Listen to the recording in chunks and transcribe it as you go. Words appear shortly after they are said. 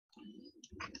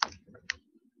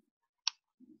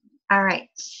All right.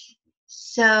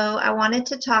 So I wanted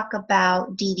to talk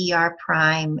about DDR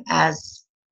Prime as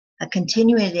a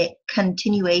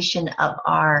continuation of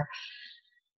our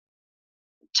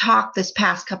talk this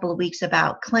past couple of weeks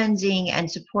about cleansing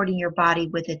and supporting your body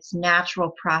with its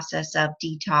natural process of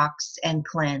detox and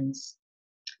cleanse.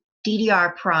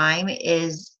 DDR Prime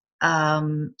is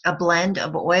a blend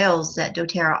of oils that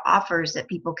doTERRA offers that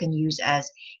people can use as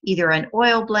either an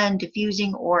oil blend,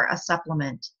 diffusing, or a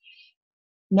supplement.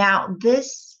 Now,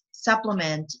 this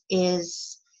supplement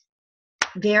is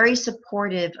very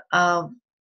supportive of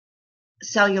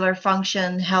cellular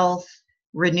function, health,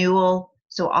 renewal.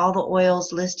 So all the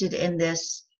oils listed in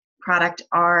this product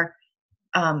are,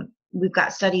 we've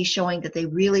got studies showing that they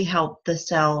really help the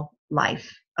cell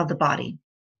life of the body.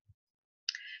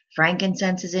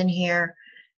 Frankincense is in here.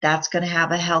 That's going to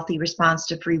have a healthy response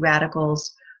to free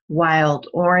radicals. Wild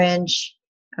orange.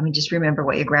 I mean, just remember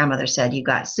what your grandmother said. You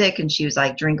got sick and she was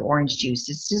like, drink orange juice.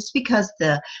 It's just because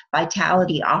the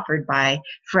vitality offered by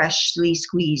freshly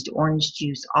squeezed orange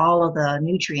juice, all of the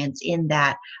nutrients in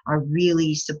that are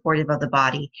really supportive of the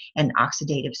body and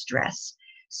oxidative stress.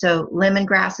 So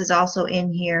lemongrass is also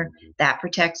in here. That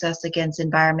protects us against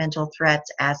environmental threats,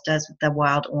 as does the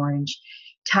wild orange.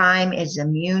 Thyme is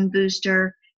immune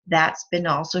booster. That's been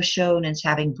also shown as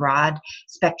having broad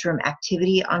spectrum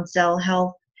activity on cell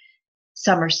health.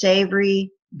 Summer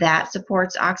savory, that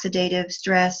supports oxidative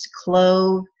stress.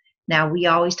 Clove, now we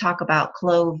always talk about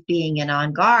clove being an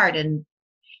on guard and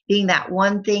being that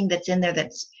one thing that's in there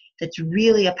that's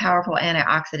really a powerful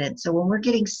antioxidant. So when we're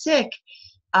getting sick,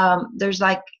 there's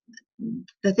like,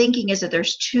 the thinking is that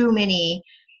there's too many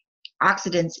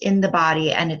oxidants in the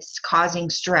body and it's causing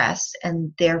stress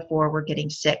and therefore we're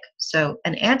getting sick. So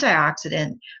an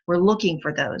antioxidant, we're looking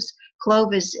for those.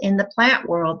 Clove is, in the plant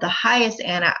world, the highest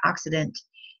antioxidant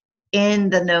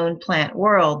in the known plant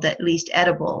world, at least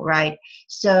edible, right?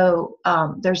 So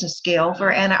there's a scale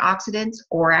for antioxidants.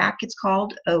 ORAC, it's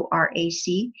called,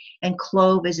 ORAC, and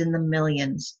clove is in the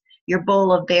millions. Your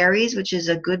bowl of berries, which is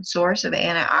a good source of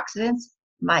antioxidants,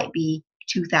 might be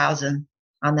 2,000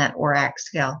 on that ORAC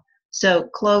scale. So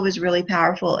clove is really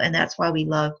powerful, and that's why we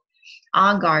love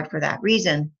On Guard for that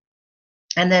reason.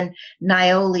 And then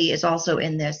Nioli is also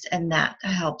in this, and that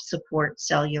helps support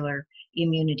cellular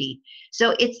immunity.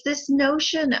 So it's this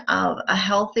notion of a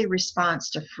healthy response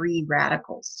to free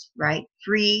radicals, right?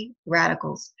 Free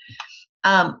radicals.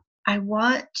 I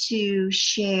want to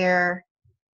share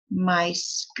my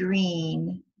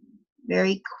screen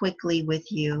very quickly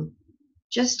with you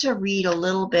just to read a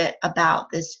little bit about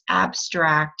this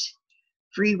abstract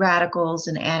free radicals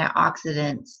and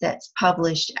antioxidants that's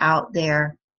published out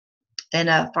there in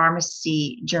a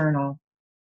pharmacy journal.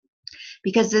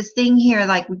 Because this thing here,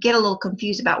 like, we get a little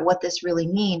confused about what this really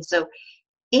means. So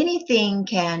anything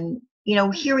can, you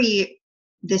know,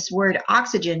 this word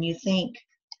oxygen, you think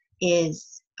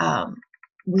is,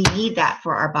 we need that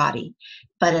for our body.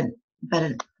 But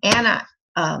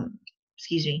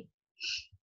excuse me,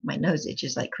 my nose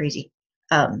itches like crazy.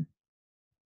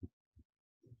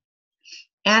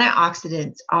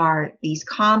 Antioxidants are these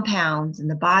compounds, and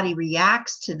the body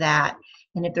reacts to that.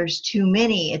 And if there's too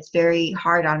many, it's very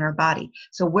hard on our body.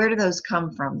 So where do those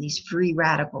come from, these free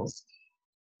radicals?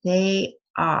 They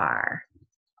are,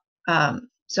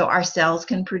 so our cells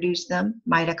can produce them.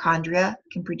 Mitochondria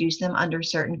can produce them under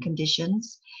certain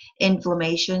conditions.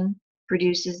 Inflammation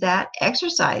produces that.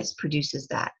 Exercise produces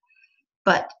that.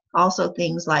 But also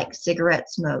things like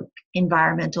cigarette smoke,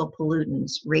 environmental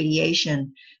pollutants,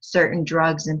 radiation, certain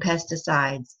drugs and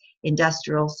pesticides,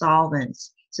 industrial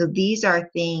solvents. So these are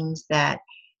things that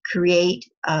create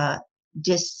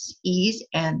dis-ease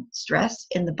and stress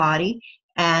in the body,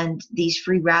 and these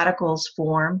free radicals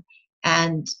form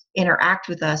and interact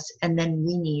with us, and then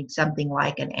we need something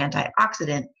like an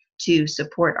antioxidant to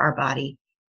support our body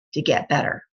to get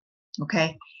better.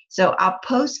 Okay, so I'll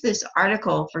post this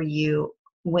article for you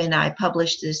when I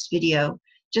publish this video,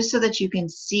 just so that you can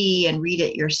see and read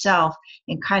it yourself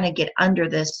and kind of get under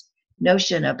this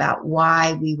notion about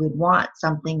why we would want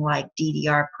something like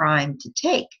DDR Prime to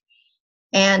take.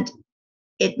 And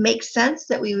it makes sense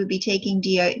that we would be taking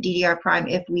DDR Prime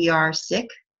if we are sick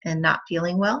and not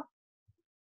feeling well.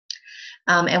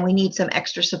 And we need some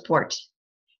extra support.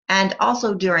 And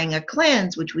also during a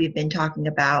cleanse, which we've been talking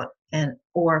about,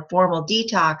 or formal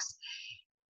detox,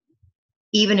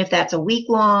 even if that's a week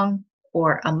long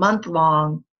or a month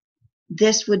long,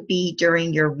 this would be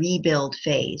during your rebuild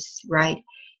phase, right?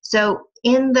 So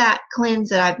in that cleanse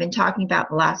that I've been talking about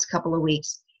the last couple of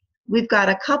weeks, we've got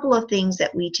a couple of things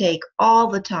that we take all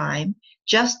the time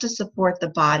just to support the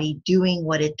body doing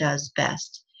what it does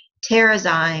best.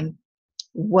 Terrazyme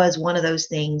was one of those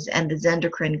things, and the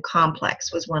Zendocrine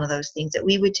complex was one of those things that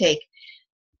we would take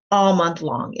all month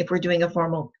long if we're doing a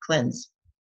formal cleanse.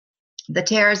 The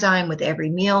Terrazyme with every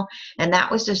meal, and that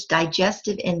was just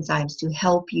digestive enzymes to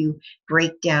help you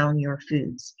break down your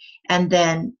foods. And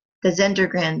then the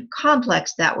Zendocrine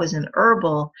complex, that was an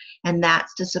herbal, and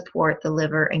that's to support the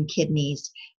liver and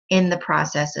kidneys in the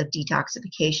process of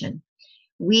detoxification.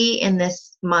 We, in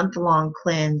this month-long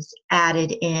cleanse,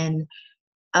 added in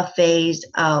a phase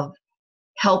of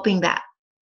helping that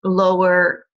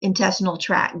lower intestinal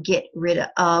tract get rid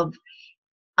of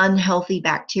unhealthy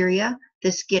bacteria.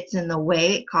 This gets in the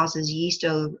way, it causes yeast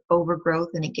overgrowth,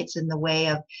 and it gets in the way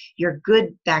of your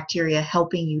good bacteria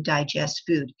helping you digest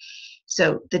food.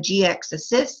 So the GX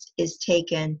Assist is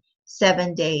taken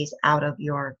 7 days out of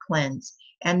your cleanse.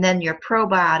 And then your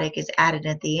probiotic is added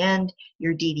at the end.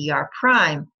 Your DDR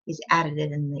Prime is added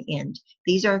in the end.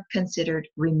 These are considered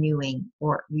renewing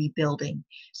or rebuilding.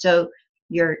 So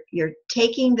you're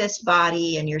taking this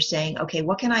body and you're saying, okay,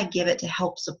 what can I give it to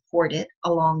help support it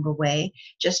along the way,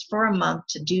 just for a month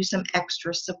to do some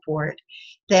extra support.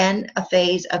 Then a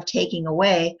phase of taking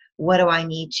away, what do I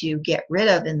need to get rid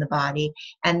of in the body,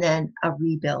 and then a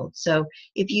rebuild. So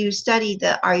if you study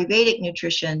the Ayurvedic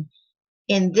nutrition,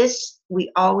 in this,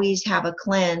 we always have a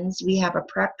cleanse. We have a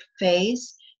prep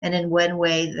phase, and in one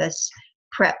way, this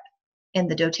prep in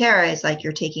the doTERRA is like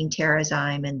you're taking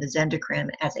Terrazyme and the Zendocrine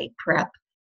as a prep,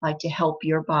 like to help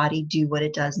your body do what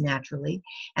it does naturally.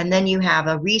 And then you have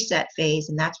a reset phase,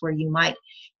 and that's where you might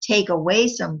take away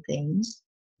some things,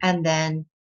 and then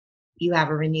you have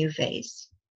a renew phase.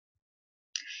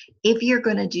 If you're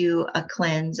going to do a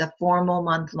cleanse, a formal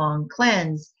month-long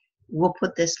cleanse, we'll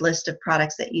put this list of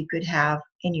products that you could have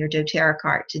in your doTERRA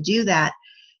cart to do that.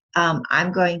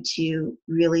 I'm going to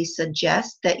really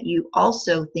suggest that you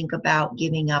also think about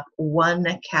giving up one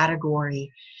category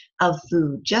of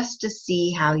food just to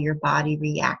see how your body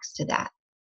reacts to that.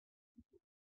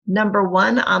 Number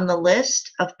one on the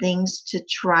list of things to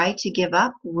try to give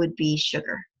up would be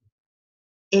sugar.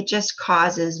 It just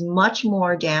causes much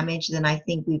more damage than I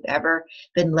think we've ever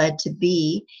been led to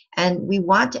be. And we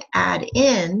want to add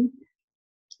in,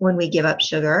 when we give up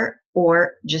sugar,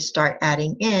 or just start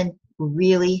adding in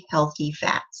really healthy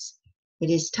fats. It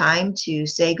is time to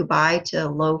say goodbye to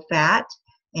low fat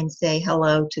and say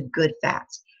hello to good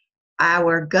fats.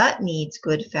 Our gut needs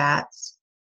good fats.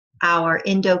 Our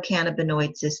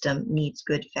endocannabinoid system needs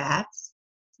good fats.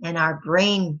 And our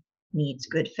brain needs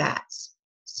good fats.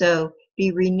 So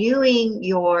be renewing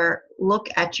your look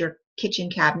at your kitchen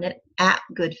cabinet at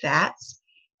good fats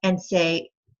and say,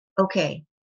 okay,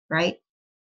 right?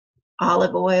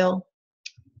 Olive oil,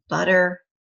 butter,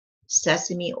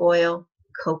 sesame oil,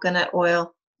 coconut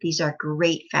oil, these are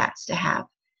great fats to have.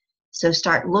 So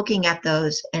start looking at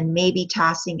those and maybe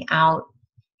tossing out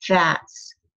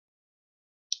fats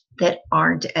that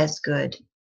aren't as good.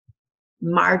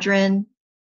 Margarine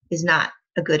is not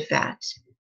a good fat.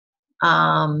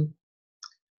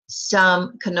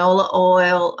 Some canola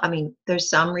oil, there's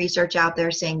some research out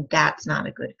there saying that's not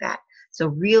a good fat. So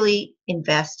really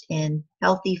invest in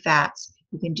healthy fats.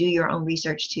 You can do your own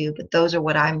research too, but those are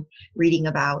what I'm reading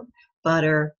about.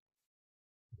 Butter,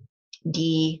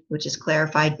 ghee, which is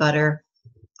clarified butter,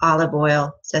 olive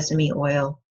oil, sesame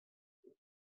oil,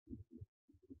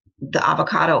 the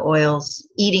avocado oils,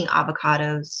 eating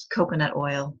avocados, coconut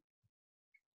oil.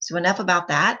 So enough about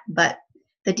that, but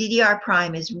the DDR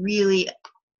Prime is really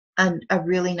a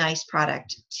really nice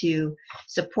product to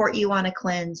support you on a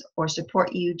cleanse or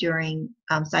support you during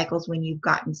cycles when you've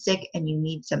gotten sick and you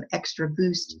need some extra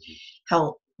boost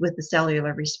help with the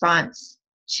cellular response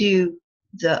to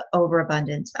the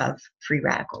overabundance of free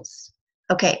radicals.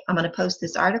 Okay, I'm going to post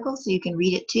this article so you can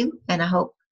read it too, and I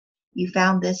hope you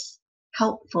found this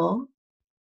helpful,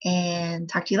 and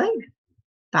talk to you later.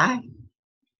 Bye.